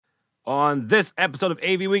On this episode of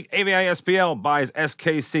AV Week, AVI-SPL buys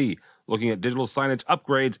SKC, looking at digital signage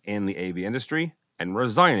upgrades in the AV industry and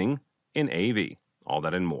resigning in AV. All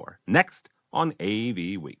that and more. Next on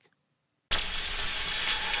AV Week.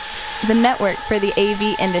 The network for the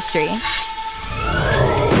AV industry.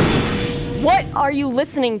 What are you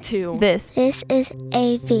listening to? This is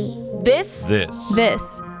AV. This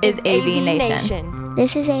is AV Nation.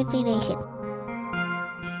 This is AV Nation.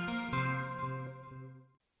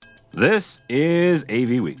 This is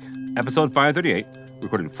AV Week, episode 538,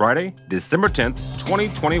 recorded Friday, December 10th,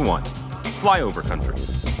 2021. Flyover country.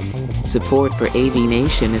 Support for AV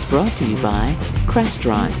Nation is brought to you by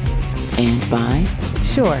Extron and by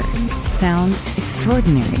Sure, sound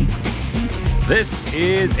extraordinary. This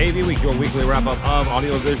is AV Week, your weekly wrap-up of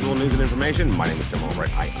audiovisual news and information. My name is Tim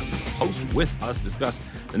Albright. I am the host. With us to discuss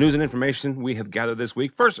the news and information we have gathered this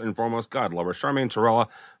week. First and foremost, God lover Charmaine Torella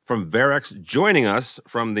from Varex, joining us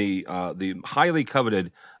from the highly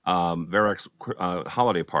coveted Varex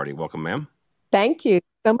holiday party. Welcome, ma'am. Thank you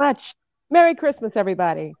so much. Merry Christmas,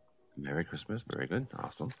 everybody. Merry Christmas. Very good.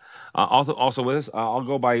 Awesome. Also with us, I'll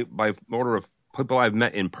go by order of people I've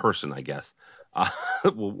met in person, I guess.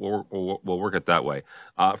 We'll work it that way.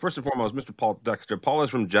 First and foremost, Mr. Paul Dexter. Paul is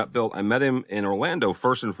from JetBuilt. I met him in Orlando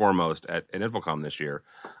first and foremost at InfoComm this year,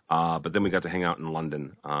 but then we got to hang out in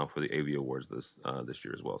London for the AV Awards this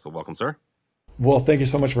year as well. So welcome, sir. Well, thank you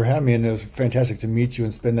so much for having me, and it was fantastic to meet you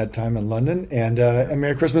and spend that time in London. And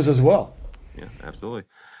Merry Christmas as well. Yeah, absolutely.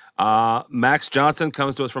 Max Johnson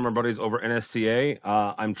comes to us from our buddies over NSCA.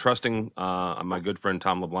 I'm trusting my good friend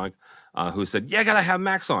Tom LeBlanc, who said, "Yeah, I gotta have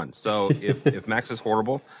Max on." So if Max is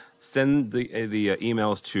horrible, send the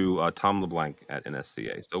emails to Tom LeBlanc at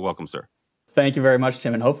NSCA. So welcome, sir. Thank you very much,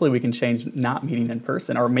 Tim, and hopefully we can change not meeting in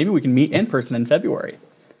person, or maybe we can meet in person in February.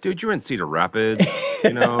 Dude, you're in Cedar Rapids,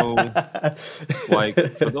 like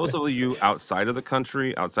for those of you outside of the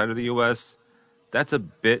country, outside of the U.S., that's a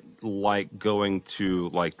bit like going to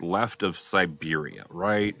left of Siberia,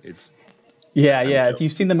 right? Yeah. If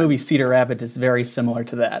you've seen the movie Cedar Rapids, it's very similar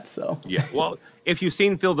to that. So yeah, well, if you've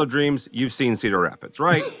seen Field of Dreams, you've seen Cedar Rapids,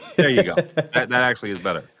 right? There you go. That actually is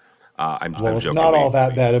better. I'm it's joking. Not all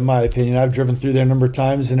that bad in my opinion. I've driven through there a number of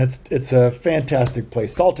times, and it's a fantastic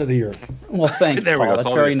place. Salt of the earth. Well, thanks, there Paul. We go.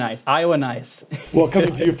 That's very nice. Iowa nice. Well,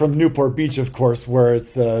 coming to you from Newport Beach, of course, where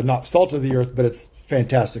it's not salt of the earth, but it's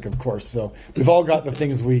fantastic, of course. So we've all got the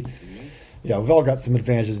things we've all got some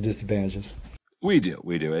advantages and disadvantages. We do,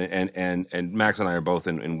 and Max and I are both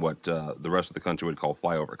in what the rest of the country would call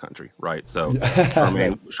flyover country, right? So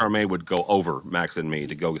Charmaine would go over Max and me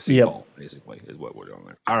to go see Paul, basically, is what we're doing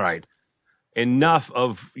there. All right, enough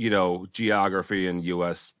of geography and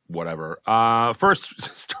U.S. whatever.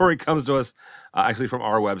 First story comes to us actually from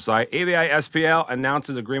our website. AVI-SPL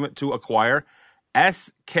announces agreement to acquire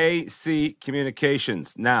SKC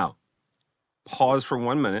Communications. Now, pause for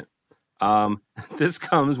 1 minute. This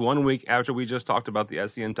comes 1 week after we just talked about the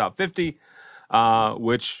SCN Top 50,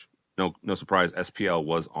 which, no surprise, SPL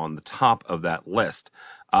was on the top of that list.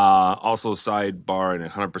 Also, sidebar and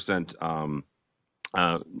 100%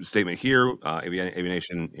 statement here,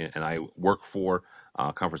 Aviation and I work for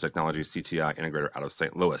Conference Technologies CTI integrator out of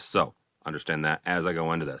St. Louis. So understand that as I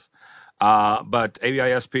go into this. But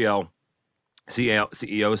AVI-SPL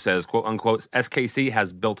CEO says, quote unquote, SKC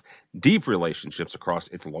has built deep relationships across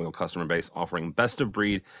its loyal customer base, offering best of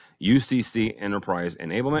breed UCC enterprise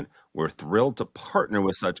enablement. We're thrilled to partner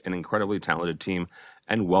with such an incredibly talented team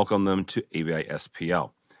and welcome them to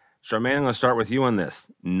AVI-SPL. Charmaine, I'm going to start with you on this.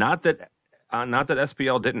 Not that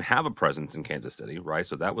SPL didn't have a presence in Kansas City, right?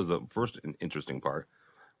 So that was the first interesting part.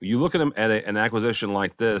 You look at them at an acquisition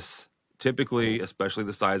like this, typically, especially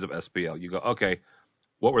the size of SPL, you go, okay,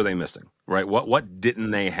 what were they missing, right? What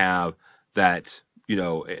didn't they have that,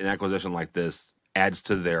 an acquisition like this adds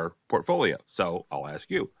to their portfolio? So I'll ask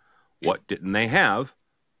you, what didn't they have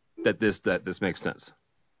that this makes sense?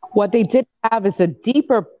 What they did have is a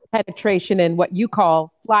deeper penetration in what you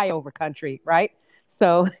call flyover country, right?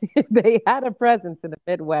 So they had a presence in the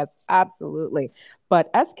Midwest, absolutely.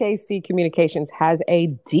 But SKC Communications has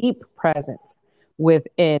a deep presence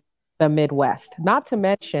within the Midwest, not to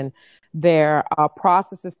mention their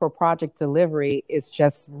processes for project delivery is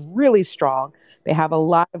just really strong. They have a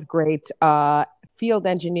lot of great field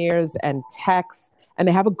engineers and techs, and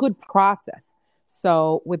they have a good process.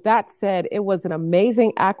 So with that said, it was an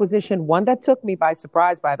amazing acquisition, one that took me by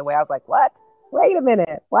surprise, by the way. I was like, what? Wait a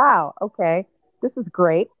minute. Wow. Okay. This is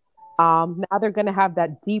great. Now they're going to have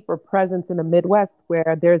that deeper presence in the Midwest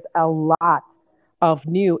where there's a lot of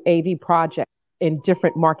new AV projects in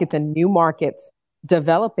different markets and new markets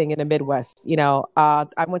developing in the Midwest.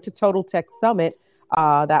 I went to Total Tech Summit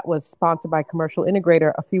that was sponsored by Commercial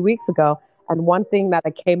Integrator a few weeks ago. And one thing that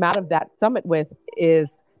I came out of that summit with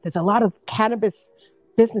is there's a lot of cannabis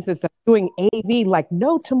businesses that are doing AV like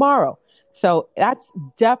no tomorrow. So that's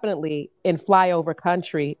definitely in flyover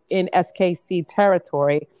country, in SKC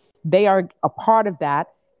territory. They are a part of that.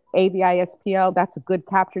 AVI-SPL, that's a good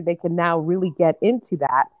capture. They can now really get into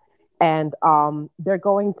that. And they're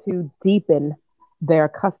going to deepen their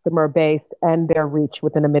customer base and their reach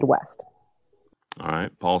within the Midwest. All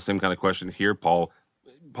right, Paul, same kind of question here. Paul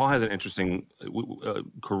has an interesting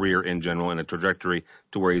career in general and a trajectory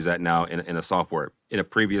to where he's at now in a software. In a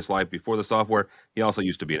previous life before the software, he also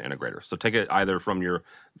used to be an integrator. So take it either from your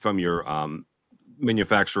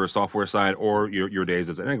manufacturer software side or your days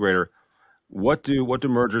as an integrator. What do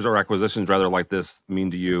mergers or acquisitions rather like this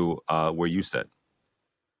mean to you where you sit?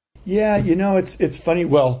 Yeah, it's funny.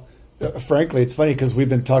 Well, frankly, it's funny because we've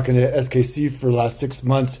been talking to SKC for the last 6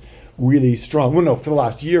 months really strong. Well, no, for the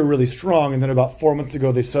last year really strong, and then about 4 months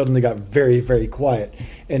ago they suddenly got very, very quiet,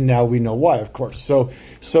 and now we know why, of course.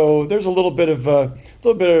 So there's a little bit of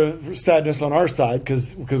sadness on our side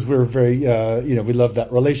because we're very we love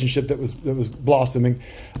that relationship that was blossoming.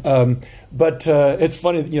 But it's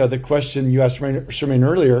funny, the question you asked Charmaine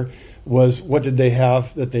earlier was what did they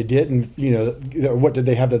have that they didn't, what did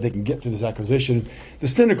they have that they can get through this acquisition? The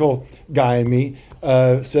cynical guy in me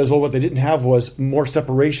says, well, what they didn't have was more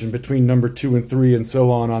separation between number 2 and 3 and so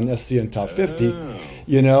on SCN Top 50,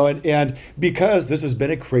 and because this has been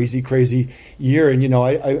a crazy, crazy year, and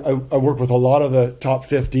I work with a lot of the top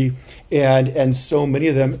 50, and so many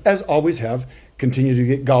of them, as always have, continue to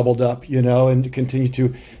get gobbled up, and continue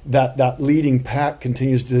to that leading pack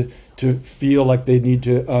continues to feel like they need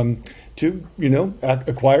to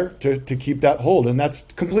acquire to keep that hold, and that's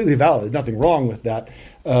completely valid. Nothing wrong with that,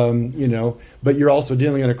 But you're also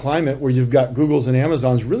dealing in a climate where you've got Googles and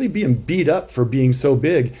Amazons really being beat up for being so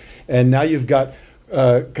big, and now you've got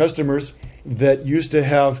customers that used to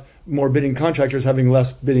have more bidding contractors having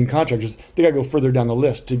less bidding contractors. They got to go further down the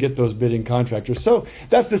list to get those bidding contractors. So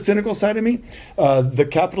that's the cynical side of me. The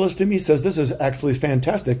capitalist in me says this is actually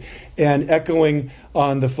fantastic. And echoing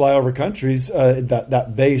on the flyover countries,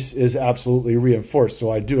 that base is absolutely reinforced.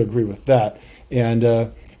 So I do agree with that. And,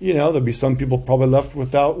 there'll be some people probably left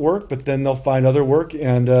without work, but then they'll find other work,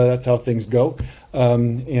 and that's how things go.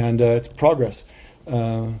 It's progress.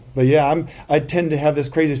 But yeah, I tend to have this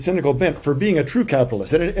crazy cynical bent for being a true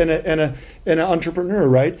capitalist and an entrepreneur,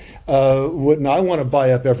 right? Wouldn't I want to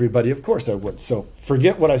buy up everybody? Of course I would. So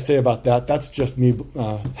forget what I say about that. That's just me.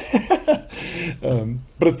 But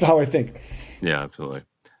it's how I think. Yeah, absolutely.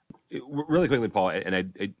 Really quickly, Paul,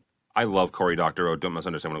 and I love Cory Doctorow. Don't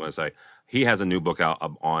misunderstand what I'm going to say. He has a new book out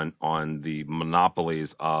on the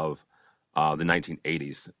monopolies of the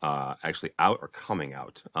 1980s, actually out or coming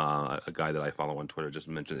out. A guy that I follow on Twitter just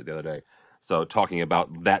mentioned it the other day. So talking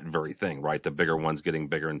about that very thing, right? The bigger ones getting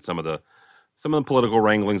bigger, and some of the political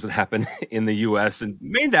wranglings that happened in the U.S. and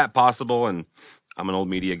made that possible. And I'm an old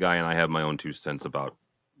media guy, and I have my own 2 cents about,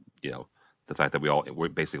 the fact that we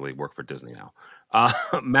basically work for Disney now.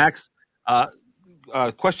 Max,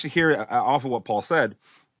 question here off of what Paul said.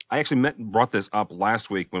 I actually brought this up last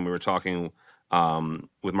week when we were talking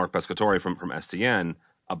with Mark Pescatore from SCN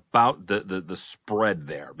about the spread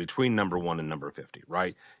there between number 1 and number 50,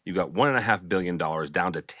 right? You got $1.5 billion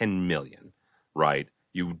down to 10 million, right?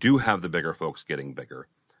 You do have the bigger folks getting bigger.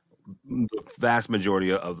 The vast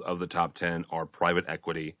majority of the top 10 are private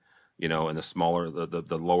equity, and the smaller,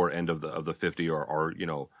 the lower end of the 50 are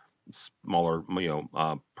smaller,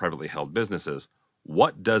 privately held businesses.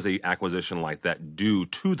 What does a acquisition like that do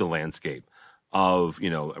to the landscape of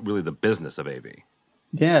really the business of AV?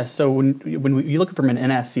 Yeah, so when you look from an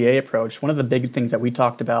NSCA approach, one of the big things that we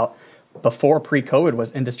talked about before pre-COVID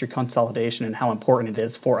was industry consolidation and how important it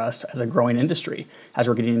is for us as a growing industry as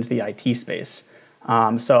we're getting into the IT space.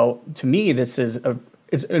 So to me, this is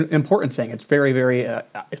it's an important thing. It's very, very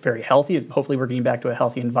very healthy. Hopefully, we're getting back to a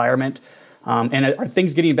healthy environment. And are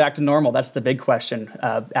things getting back to normal? That's the big question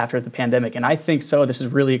after the pandemic. And I think so. This is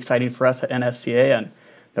really exciting for us at NSCA. And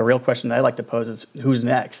the real question that I like to pose is, who's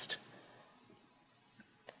next?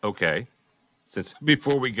 Okay. Since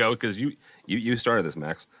before we go, because you started this,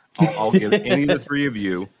 Max, I'll give any of the 3 of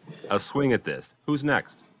you a swing at this. Who's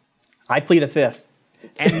next? I plead the 5th.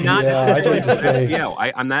 And not I'd like to say,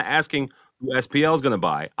 I'm not asking who SPL is going to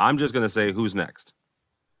buy. I'm just going to say who's next.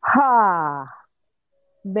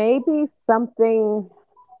 Maybe something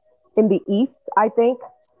in the East, I think.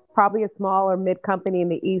 Probably a small or mid company in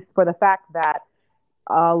the East, for the fact that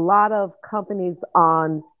a lot of companies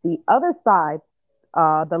on the other side,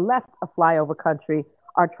 the left of flyover country,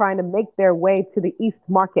 are trying to make their way to the East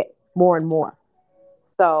market more and more.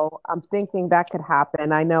 So I'm thinking that could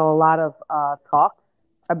happen. I know a lot of talks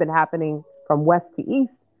have been happening from west to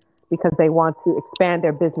east because they want to expand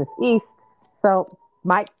their business east. So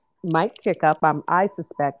might kick up. I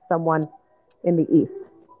suspect someone in the east.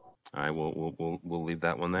 All right, we'll leave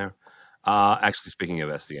that one there. Actually, speaking of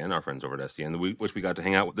SDN, our friends over at SDN, which we got to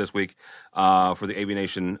hang out with this week for the AV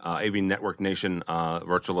Nation, AV Network Nation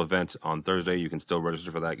virtual event on Thursday. You can still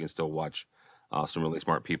register for that. You can still watch some really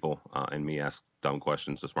smart people and me ask dumb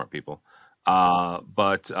questions to smart people.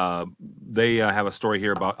 But they have a story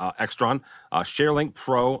here about Extron. ShareLink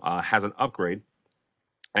Pro has an upgrade.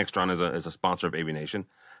 Extron is a sponsor of AV Nation.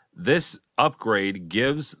 This upgrade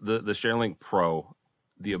gives the ShareLink Pro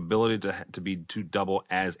the ability to double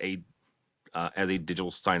as a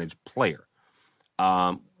digital signage player,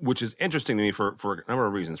 which is interesting to me for a number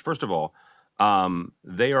of reasons. First of all,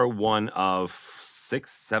 they are one of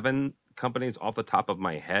 6-7 companies off the top of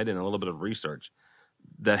my head and a little bit of research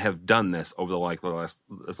that have done this over the last,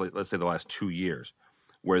 let's say the last 2 years,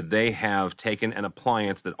 where they have taken an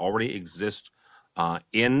appliance that already exists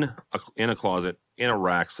in a closet, in a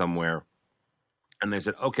rack somewhere, and they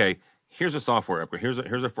said, okay, here's a software upgrade, here's a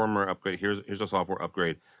firmware upgrade, here's a software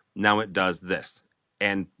upgrade. Now it does this.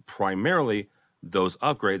 And primarily, those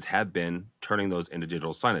upgrades have been turning those into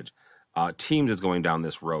digital signage. Teams is going down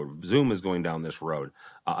this road. Zoom is going down this road.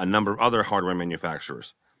 A number of other hardware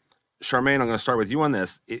manufacturers. Charmaine, I'm going to start with you on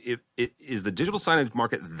this. Is the digital signage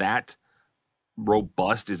market that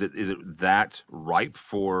robust? Is it that ripe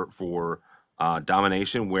for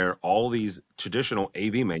domination, where all these traditional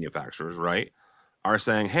AV manufacturers, right, are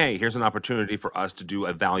saying, hey, here's an opportunity for us to do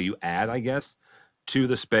a value add, I guess, to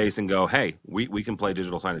the space and go, hey, we can play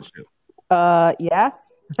digital signage too?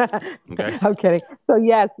 Yes. Okay. I'm kidding. So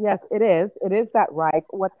yes, it is. It is that right.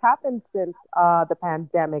 What's happened since the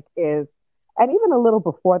pandemic is, and even a little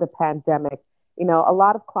before the pandemic, a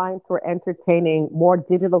lot of clients were entertaining more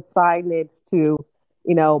digital signage to,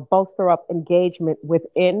 bolster up engagement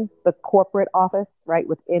within the corporate office, right,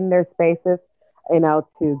 within their spaces,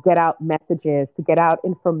 to get out messages, to get out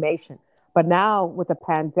information. But now with the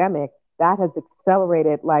pandemic, that has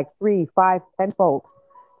accelerated like 3, 5, 10-fold.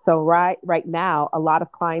 So right now, a lot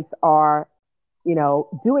of clients are,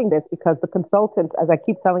 doing this because the consultants, as I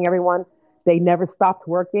keep telling everyone, they never stopped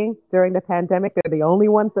working during the pandemic. They're the only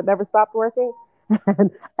ones that never stopped working.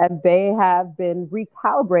 And they have been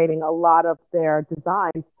recalibrating a lot of their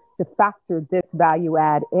designs to factor this value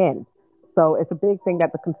add in. So it's a big thing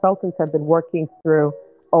that the consultants have been working through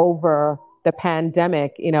over the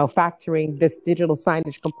pandemic, factoring this digital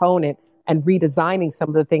signage component and redesigning some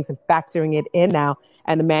of the things and factoring it in now.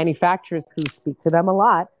 And the manufacturers who speak to them a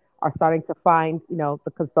lot are starting to find,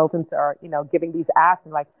 the consultants are, giving these asks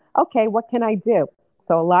and like, okay, what can I do?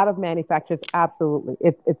 So a lot of manufacturers, absolutely.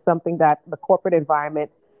 It's something that the corporate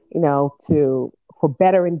environment, for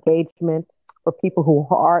better engagement, for people who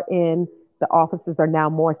are in the offices are now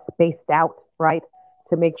more spaced out, right?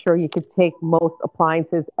 To make sure you could take most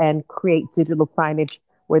appliances and create digital signage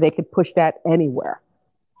where they could push that anywhere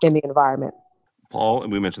in the environment. Paul,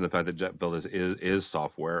 and we mentioned the fact that JetBuild is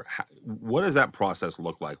software. What does that process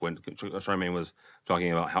look like? When Charmaine was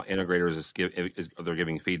talking about how integrators they're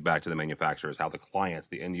giving feedback to the manufacturers, how the clients,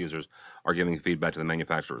 the end users, are giving feedback to the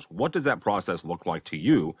manufacturers. What does that process look like to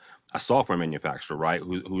you, a software manufacturer, right,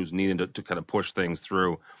 who's needing to kind of push things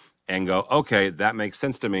through and go, okay, that makes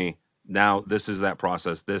sense to me. Now this is that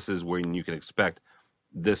process. This is when you can expect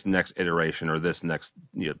this next iteration or this next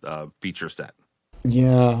feature set.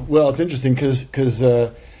 Yeah, well, it's interesting because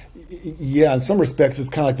in some respects,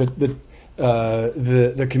 it's kind of like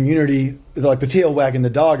the community, like the tail wagging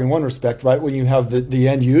the dog in one respect, right? When you have the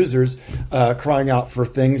end users crying out for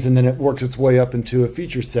things, and then it works its way up into a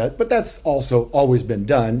feature set. But that's also always been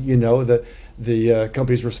done. The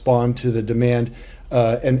companies respond to the demand,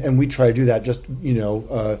 and we try to do that just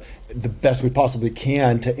the best we possibly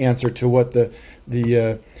can to answer to what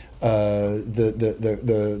the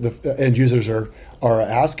end users are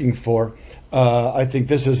asking for. I think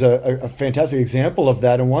this is a fantastic example of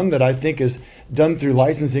that, and one that I think is done through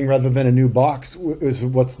licensing rather than a new box is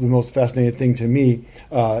what's the most fascinating thing to me.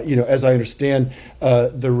 As I understand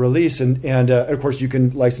the release, and of course you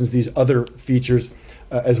can license these other features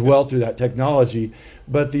as well through that technology.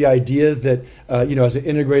 But the idea that as an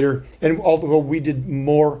integrator, and although we did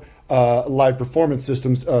more live performance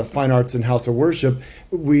systems, fine arts and house of worship,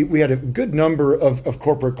 we had a good number of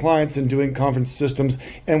corporate clients in doing conference systems,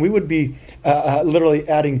 and we would be literally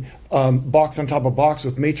adding box on top of box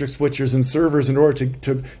with matrix switchers and servers in order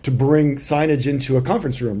to bring signage into a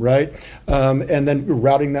conference room, right? And then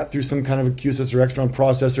routing that through some kind of a QSys or Extron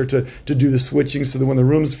processor to do the switching so that when the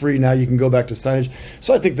room's free, now you can go back to signage.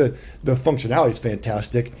 So I think the functionality is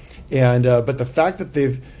fantastic, and but the fact that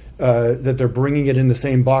they're bringing it in the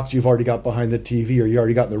same box you've already got behind the TV or you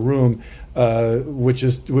already got in the room, which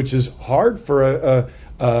is hard for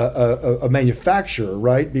a manufacturer,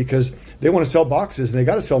 right? Because they want to sell boxes and they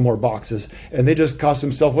got to sell more boxes, and they just cost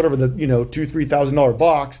themselves whatever the $2,000-$3,000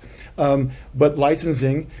 box. But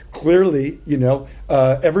licensing, clearly,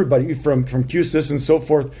 everybody from QSys and so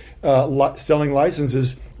forth, selling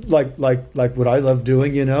licenses like what I love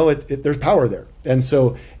doing. There's power there, and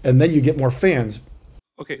then you get more fans.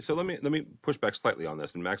 Okay, so let me push back slightly on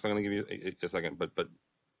this, and Max, I'm going to give you a second, but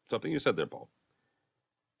something you said there, Paul.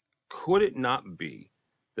 Could it not be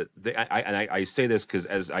that I say this because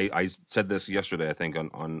as I said this yesterday, I think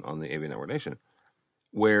on the AV Network Nation,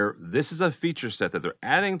 where this is a feature set that they're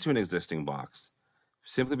adding to an existing box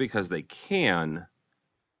simply because they can.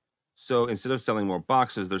 So instead of selling more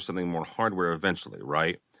boxes, they're selling more hardware eventually,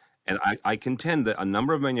 right? And I contend that a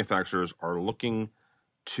number of manufacturers are looking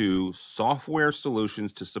to software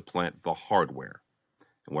solutions to supplant the hardware.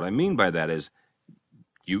 And what I mean by that is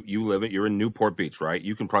you're in Newport Beach, right?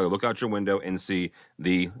 You can probably look out your window and see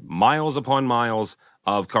the miles upon miles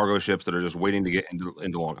of cargo ships that are just waiting to get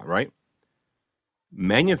into Long Island, right?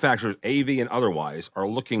 Manufacturers, AV and otherwise, are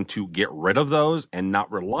looking to get rid of those and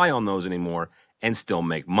not rely on those anymore and still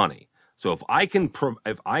make money. So if I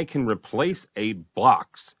can replace a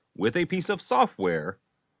box with a piece of software,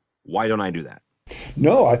 why don't I do that?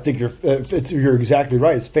 No, I think you're exactly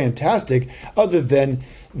right. It's fantastic. Other than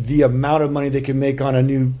the amount of money they can make on a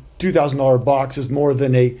new $2,000 box is more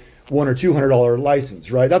than a $100 or $200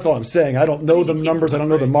 license, right? That's all I'm saying. I don't know the numbers. I don't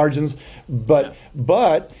know the margins, but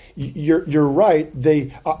you're right.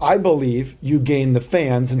 I believe you gain the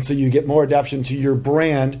fans, and so you get more adoption to your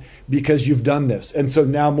brand because you've done this. And so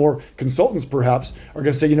now more consultants perhaps are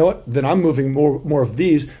going to say, you know what? Then I'm moving more of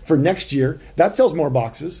these for next year. That sells more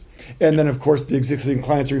boxes. And then, of course, the existing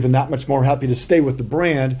clients are even that much more happy to stay with the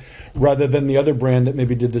brand rather than the other brand that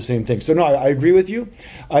maybe did the same thing. So, no, I agree with you.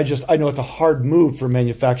 I know it's a hard move for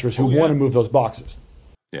manufacturers who want to move those boxes.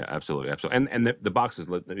 Yeah, absolutely. And the boxes,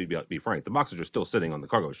 let me be frank, the boxes are still sitting on the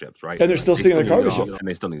cargo ships, right? And they're still sitting on the cargo ships. And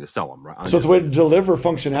they still need to sell them, right? So it's a way to deliver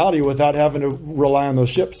functionality without having to rely on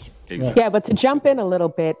those ships. Exactly. Yeah, but to jump in a little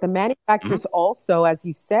bit, the manufacturers also, as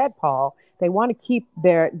you said, Paul, they want to keep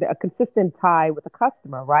a consistent tie with the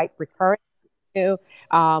customer, right? Recurring to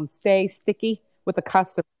stay sticky with the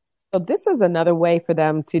customer. So this is another way for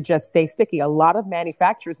them to just stay sticky. A lot of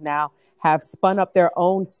manufacturers now have spun up their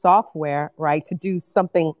own software, right, to do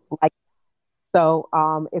something like that.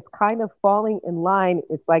 So it's kind of falling in line.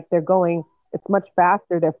 It's like it's much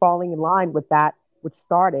faster. They're falling in line with that, which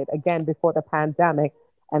started, again, before the pandemic.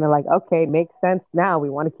 And they're like, okay, it makes sense now. We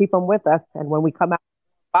want to keep them with us. And when we come out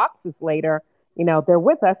boxes later, they're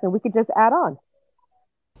with us and we could just add on.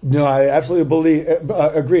 No, I absolutely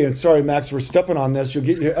agree. And sorry, Max, we're stepping on this. You'll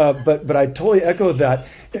get, but I totally echo that.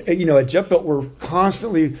 At JetBelt, we're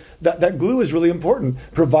constantly that glue is really important.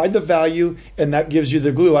 Provide the value, and that gives you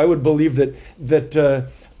the glue. I would believe that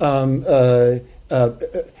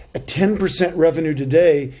a 10% revenue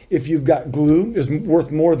today, if you've got glue, is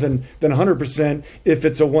worth more than 100% if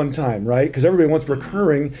it's a one-time, right? Because everybody wants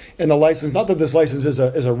recurring, and the license, not that this license is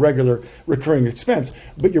a regular recurring expense,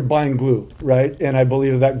 but you're buying glue, right? And I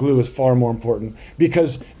believe that glue is far more important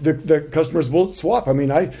because the customers will swap. I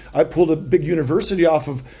mean, I pulled a big university off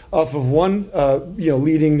of one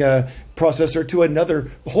leading processor to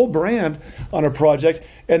another whole brand on a project,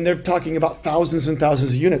 and they're talking about thousands and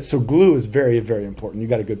thousands of units. So glue is very, very important. You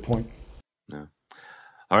got a good point. Yeah.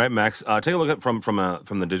 All right, Max. Take a look at from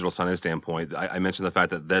the digital signage standpoint. I mentioned the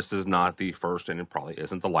fact that this is not the first, and it probably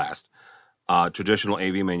isn't the last traditional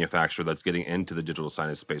AV manufacturer that's getting into the digital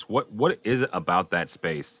signage space. What is it about that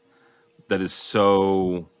space that is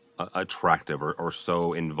so attractive or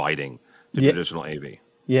so inviting to traditional AV?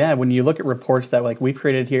 Yeah, when you look at reports that we've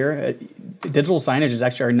created here, digital signage is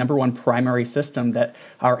actually our number one primary system that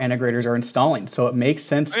our integrators are installing. So it makes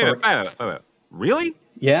sense. Really?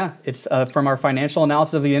 Yeah, it's from our financial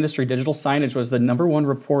analysis of the industry, digital signage was the number one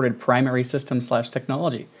reported primary system /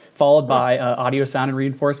 technology, followed by audio, sound, and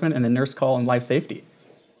reinforcement, and then nurse call and life safety.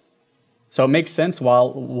 So it makes sense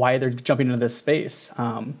why they're jumping into this space.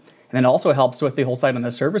 And then it also helps with the whole side on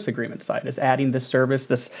the service agreement side, is adding this service,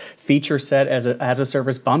 this feature set as a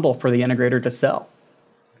service bundle for the integrator to sell.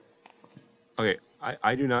 Okay,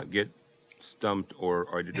 I do not get stumped or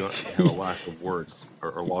I do not have a lack of words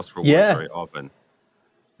or loss for words very often.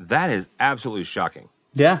 That is absolutely shocking.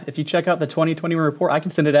 Yeah, if you check out the 2020 report, I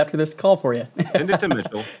can send it after this call for you. Send it to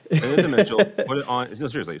Mitchell. Send it to Mitchell. Put it on. No,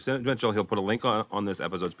 seriously, send it to Mitchell. He'll put a link on this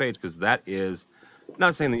episode's page because that is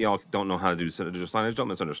not saying that y'all don't know how to do digital signage. Don't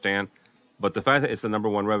misunderstand. But the fact that it's the number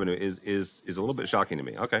one revenue is a little bit shocking to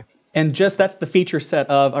me. Okay. And just that's the feature set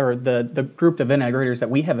of, or the group of integrators that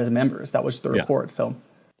we have as members. That was the report. So.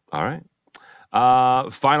 All right.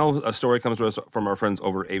 Final story comes to us from our friends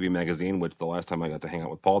over at AV Magazine, which the last time I got to hang out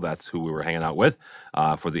with Paul, that's who we were hanging out with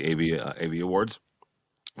for the AV Awards.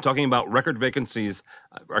 Talking about record vacancies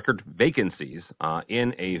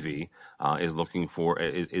in AV is looking for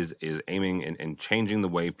is aiming and changing the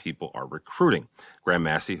way people are recruiting. Graham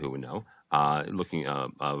Massey, who we know,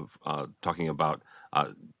 talking about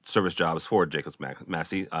service jobs for Jacobs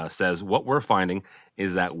Massey, says what we're finding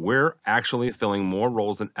is that we're actually filling more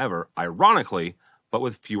roles than ever, ironically, but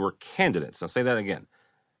with fewer candidates. Now, say that again.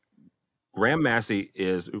 Graham Massey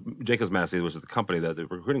is Jacobs Massey, which is the company, the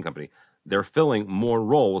recruiting company. They're filling more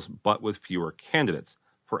roles, but with fewer candidates.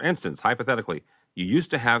 For instance, hypothetically, you used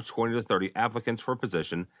to have 20 to 30 applicants for a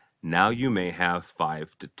position. Now you may have 5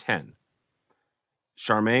 to 10.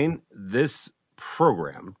 Charmaine, this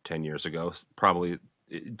program 10 years ago, probably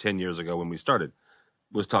 10 years ago when we started,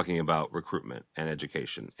 was talking about recruitment and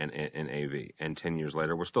education and AV. And 10 years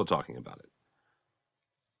later, we're still talking about it.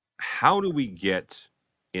 How do we get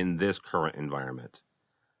in this current environment,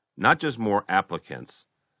 not just more applicants,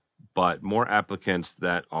 but more applicants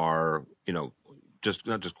that are, just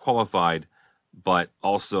not just qualified, but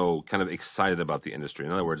also kind of excited about the industry?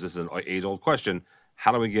 In other words, this is an age-old question.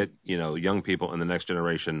 How do we get, young people in the next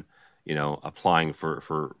generation, applying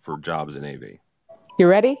for jobs in AV? You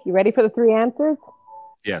ready? You ready for the 3 answers?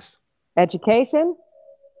 Yes. Education,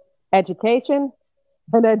 education,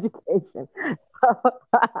 and education.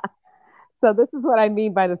 So this is what I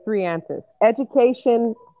mean by the 3 answers.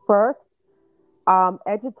 Education first,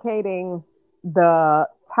 educating the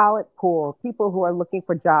talent pool, people who are looking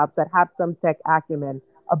for jobs that have some tech acumen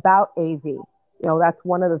about AV. That's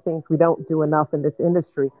one of the things we don't do enough in this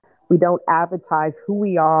industry. We don't advertise who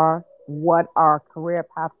we are, what our career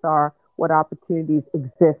paths are, what opportunities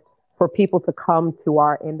exist for people to come to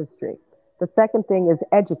our industry. The second thing is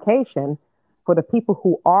education for the people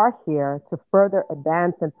who are here to further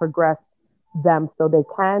advance and progress them so they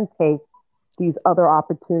can take these other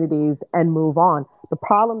opportunities and move on. The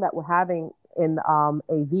problem that we're having in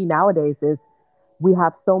AV nowadays is we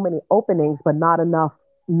have so many openings, but not enough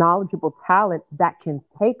knowledgeable talent that can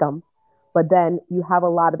take them. But then you have a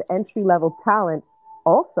lot of entry-level talent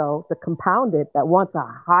also, the compounded, that wants a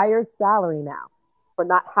higher salary now for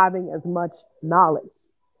not having as much knowledge.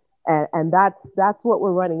 And that's what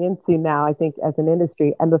we're running into now, I think, as an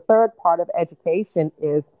industry. And the third part of education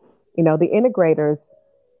is, the integrators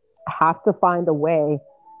have to find a way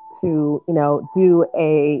to, do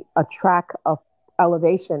a track of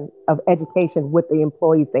elevation of education with the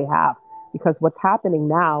employees they have. Because what's happening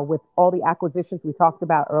now with all the acquisitions we talked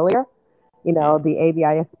about earlier, the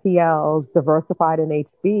AVI-SPLs, Diversified and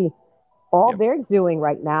HB, all they're doing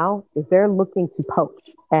right now is they're looking to poach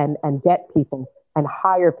and get people and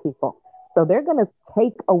hire people. So they're going to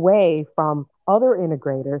take away from other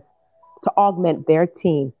integrators to augment their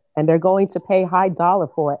team, and they're going to pay high dollar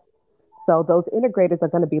for it. So those integrators are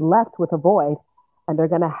going to be left with a void, and they're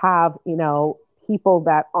going to have, people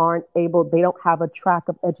that aren't able, they don't have a track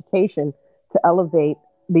of education to elevate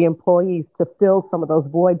the employees to fill some of those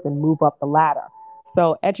voids and move up the ladder.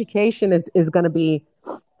 So education is going to be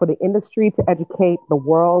for the industry to educate the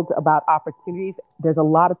world about opportunities. There's a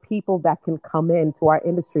lot of people that can come into our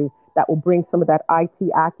industry that will bring some of that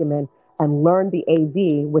IT acumen and learn the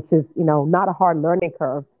AV, which is, not a hard learning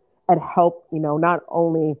curve, and help, not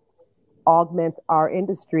only augment our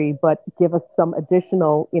industry, but give us some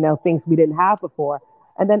additional, things we didn't have before.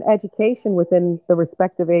 And then education within the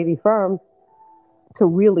respective AV firms to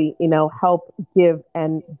really, help give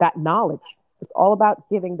and that knowledge. It's all about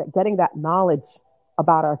getting that knowledge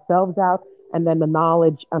about ourselves out, and then the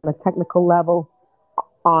knowledge on a technical level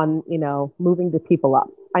on, moving the people up.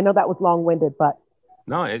 I know that was long-winded, but.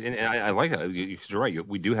 No, and I like that. You're right.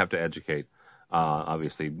 We do have to educate.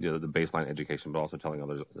 Obviously, the baseline education, but also telling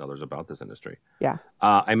others about this industry. Yeah.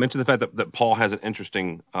 I mentioned the fact that Paul has an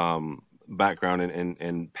interesting background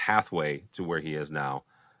and pathway to where he is now,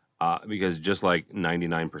 because just like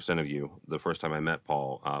 99% of you, the first time I met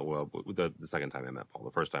Paul, the second time I met Paul,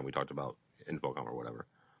 the first time we talked about Infocom or whatever,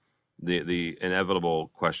 the inevitable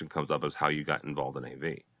question comes up is how you got involved in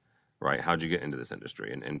AV, right? How'd you get into this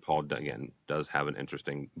industry? And Paul, again, does have an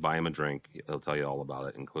interesting, buy him a drink. He'll tell you all about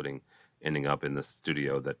it, including ending up in the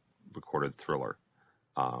studio that recorded Thriller.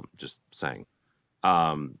 Just saying.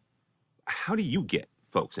 How do you get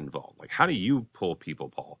folks involved? Like, how do you pull people,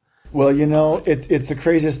 Paul? Well, it's the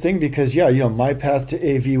craziest thing because, my path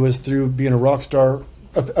to AV was through being a rock star,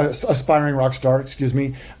 aspiring rock star,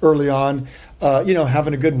 early on,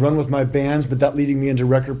 having a good run with my bands, but that leading me into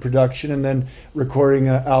record production and then recording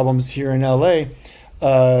albums here in LA.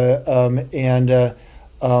 And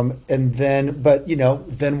then,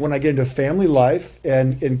 then when I get into family life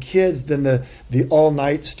and kids, then the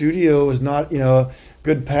all-night studio is not, a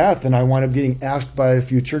good path. And I wound up getting asked by a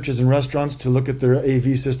few churches and restaurants to look at their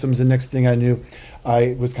AV systems. And next thing I knew,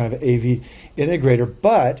 I was kind of an AV integrator.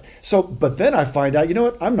 But then I find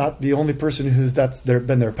out, I'm not the only person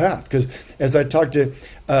been their path. Because as I talk to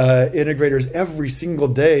integrators every single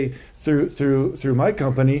day through my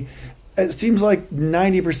company, it seems like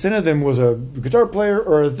 90% of them was a guitar player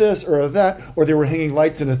or this or that, or they were hanging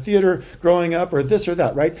lights in a theater growing up or this or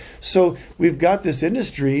that, right? So we've got this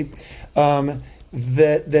industry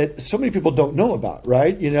that so many people don't know about,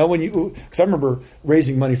 right? Because I remember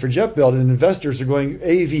raising money for Jet Build and investors are going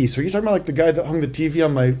AV. So you're talking about like the guy that hung the TV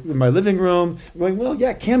on in my living room. I'm going, well, yeah,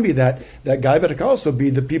 it can be that guy, but it can also be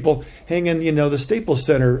the people hanging, the Staples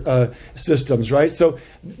Center systems, right? So,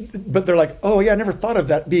 but they're like, oh yeah, I never thought of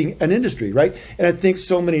that being an industry, right? And I think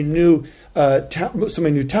so many new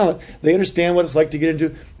talent, they understand what it's like to get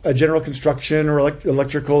into general construction or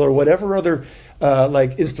electrical or whatever other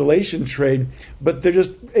like installation trade, but they're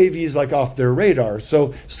just AVs like off their radar.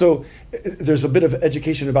 So there's a bit of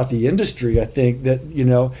education about the industry, I think that,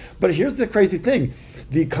 but here's the crazy thing.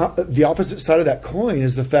 The opposite side of that coin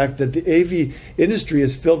is the fact that the AV industry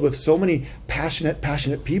is filled with so many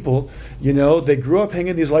passionate people. They grew up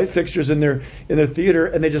hanging these light fixtures in their theater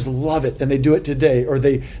and they just love it and they do it today. Or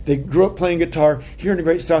they grew up playing guitar, hearing a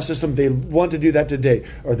great sound system, they want to do that today.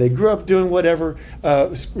 Or they grew up doing whatever,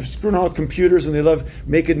 screwing on with computers and they love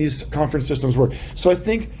making these conference systems work. So I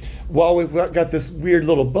think while we've got this weird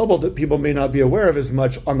little bubble that people may not be aware of as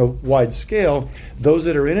much on the wide scale, those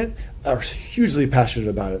that are in it are hugely passionate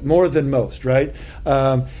about it, more than most, right?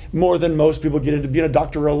 More than most people get into being a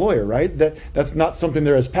doctor or a lawyer, right? That's not something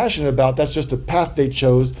they're as passionate about. That's just a path they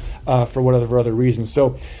chose for whatever other reason.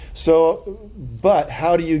 But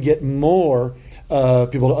how do you get more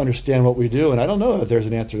people to understand what we do? And I don't know if there's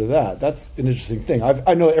an answer to that. That's an interesting thing.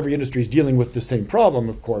 I know every industry is dealing with the same problem,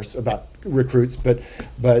 of course, about recruits, but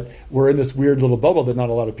we're in this weird little bubble that not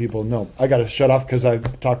a lot of people know. I got to shut off because I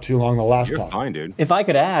talked too long the last talk. You're fine, dude. If I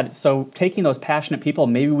could add, so taking those passionate people,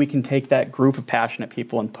 maybe we can take that group of passionate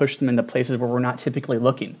people and push them into places where we're not typically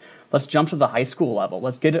looking. Let's jump to the high school level.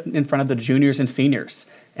 Let's get it in front of the juniors and seniors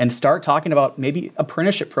and start talking about maybe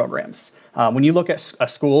apprenticeship programs. When you look at a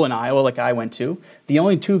school in Iowa like I went to, the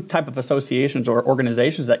only two type of associations or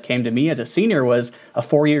organizations that came to me as a senior was a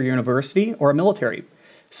 4-year university or a military.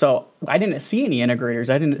 So I didn't see any integrators.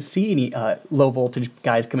 I didn't see any low voltage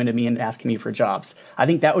guys coming to me and asking me for jobs. I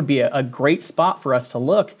think that would be a great spot for us to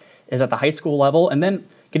look is at the high school level, and then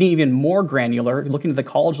getting even more granular, looking at the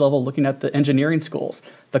college level, looking at the engineering schools,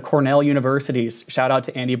 the Cornell universities. Shout out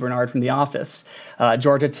to Andy Bernard from The Office,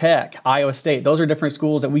 Georgia Tech, Iowa State. Those are different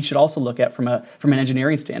schools that we should also look at from an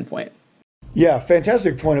engineering standpoint. Yeah,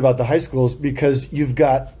 fantastic point about the high schools, because you've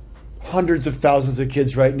got hundreds of thousands of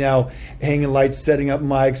kids right now hanging lights, setting up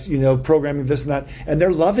mics, programming this and that, and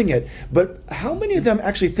they're loving it. But how many of them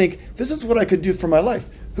actually think this is what I could do for my life?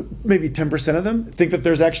 Maybe 10% of them think that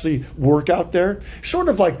there's actually work out there, short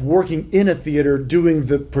of like working in a theater doing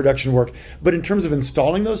the production work. But in terms of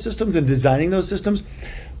installing those systems and designing those systems,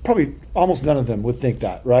 probably almost none of them would think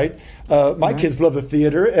that, right? My kids love the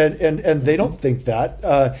theater and they don't think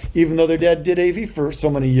that, even though their dad did AV for so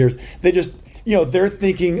many years. They just, they're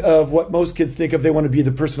thinking of what most kids think of. They want to be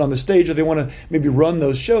the person on the stage, or they want to maybe run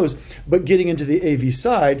those shows. But getting into the AV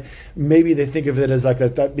side, maybe they think of it as like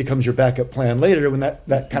that becomes your backup plan later, when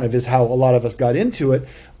that kind of is how a lot of us got into it.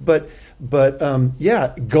 But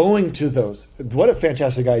going to those, what a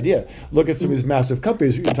fantastic idea. Look at some of these massive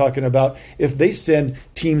companies you're talking about. If they send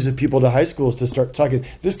teams of people to high schools to start talking,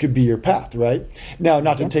 this could be your path, right? Now,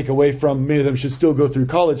 not to take away from, many of them should still go through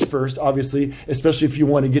college first, obviously, especially if you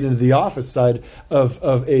want to get into the office side of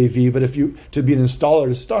AV. But to be an installer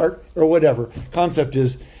to start, or whatever, concept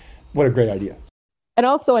is, what a great idea. And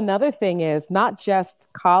also another thing is not just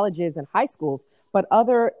colleges and high schools, but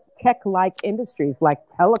other tech-like industries like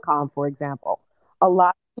telecom, for example. A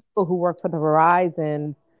lot of people who work for the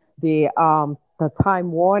Verizons, the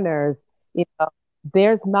Time Warners,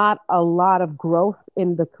 there's not a lot of growth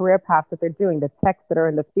in the career paths that they're doing, the techs that are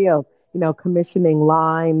in the field, commissioning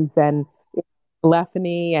lines and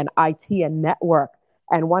telephony and IT and network.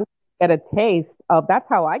 And once you get a taste of, that's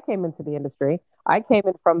how I came into the industry. I came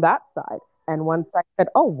in from that side. And once I said,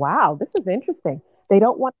 oh, wow, this is interesting. They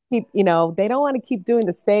don't want to keep, they don't want to keep doing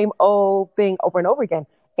the same old thing over and over again.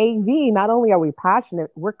 AV, not only are we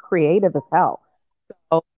passionate, we're creative as hell.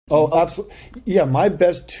 So, oh, absolutely. Yeah, my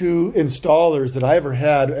best two installers that I ever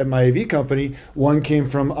had at my AV company, one came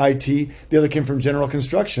from IT, the other came from general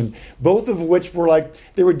construction, both of which were like,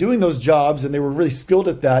 they were doing those jobs and they were really skilled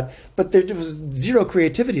at that, but there was zero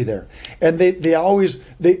creativity there. And they always,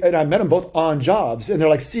 and I met them both on jobs, and they're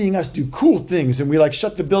like seeing us do cool things, and we like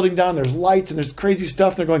shut the building down, there's lights and there's crazy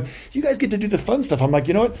stuff. They're going, you guys get to do the fun stuff. I'm like,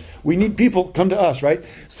 you know what? We need people, come to us, right?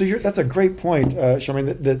 So that's a great point,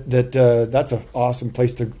 Charmaine, that's an awesome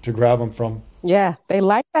place to grab them from. Yeah, they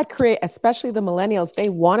like that especially the millennials. They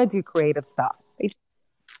want to do creative stuff.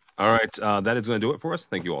 All right, that is going to do it for us.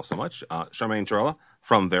 Thank you all so much. Charmaine Torella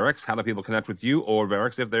from Varex. How do people connect with you or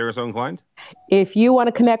Varex if they're so inclined? If you want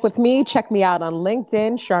to connect with me, check me out on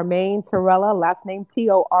LinkedIn, Charmaine Torella, last name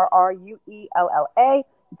Torruella.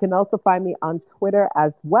 You can also find me on Twitter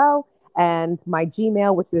as well. And my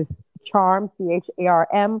Gmail, which is charm,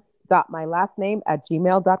 CHARM, my last name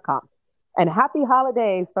 @gmail.com. And happy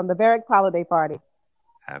holidays from the Varex holiday party.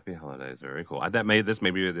 Happy holidays. Very cool. This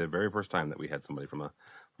may be the very first time that we had somebody from a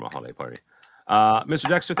holiday party. Mr.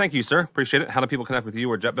 Dexter, thank you, sir. Appreciate it. How do people connect with you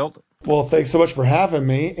or JetBuilt? Well, thanks so much for having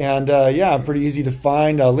me. And I'm pretty easy to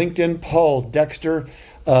find. LinkedIn, Paul Dexter.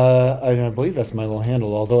 I believe that's my little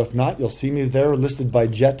handle. Although if not, you'll see me there listed by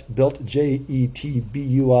JetBuilt,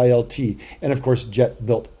 JETBUILT. And of course,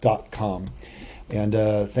 jetbuilt.com. And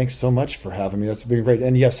thanks so much for having me. That's been great.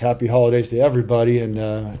 And yes, happy holidays to everybody. And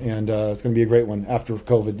it's going to be a great one after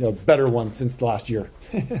COVID, a better one since last year.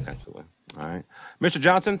 Absolutely. All right. Mr.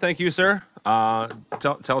 Johnson, thank you, sir.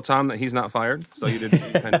 Tell Tom that he's not fired. So you did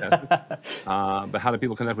fantastic. But how do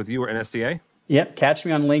people connect with you or NSCA? Yep, catch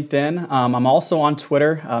me on LinkedIn. I'm also on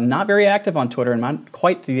Twitter. I'm not very active on Twitter. I'm not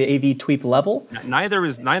quite the AV tweep level. Neither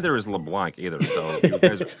is LeBlanc either. So you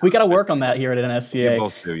guys we got to work on that here at NSCA. You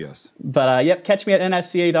both do, yes. But catch me at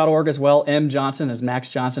nsca.org as well. M Johnson is Max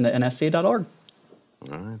Johnson at nsca.org.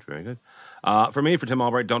 All right, very good. For Tim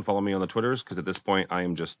Albright, don't follow me on the Twitters because at this point I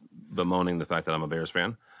am just bemoaning the fact that I'm a Bears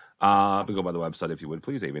fan. But go by the website if you would,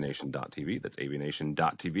 please, avnation.tv. That's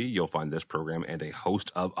avnation.tv. You'll find this program and a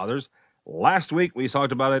host of others. Last week we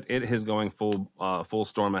talked about it. It is going full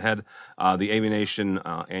storm ahead. The AV Nation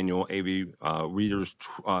annual the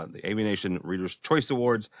AV Nation Readers Choice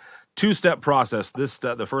Awards, 2-step process.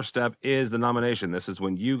 The first step is the nomination. This is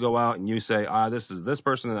when you go out and you say, this is this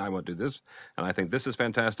person and I want to do this, and I think this is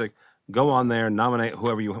fantastic. Go on there, nominate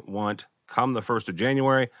whoever you want. Come the 1st of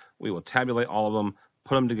January, we will tabulate all of them,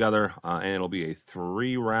 put them together, and it'll be a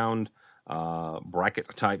 3-round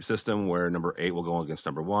bracket type system where number 8 will go against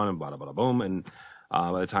number 1 and bada bada boom. And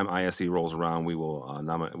by the time ISE rolls around, we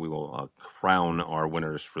will crown our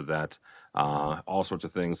winners for that. All sorts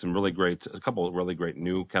of things, a couple of really great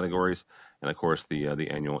new categories, and of course the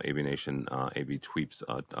annual AV Nation AV Tweeps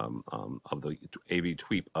of the AV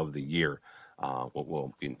Tweep of the year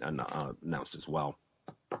will be announced as well.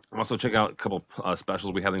 Also, check out a couple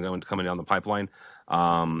specials we have coming down the pipeline.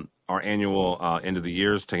 Our annual end of the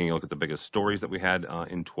years, taking a look at the biggest stories that we had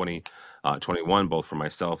in 2021, both for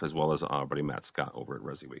myself as well as our buddy Matt Scott over at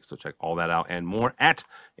AVWeek. So check all that out and more at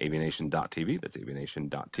avnation.tv. That's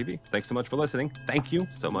avnation.tv. Thanks so much for listening. Thank you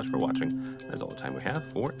so much for watching. That's all the time we have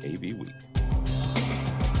for AV Week.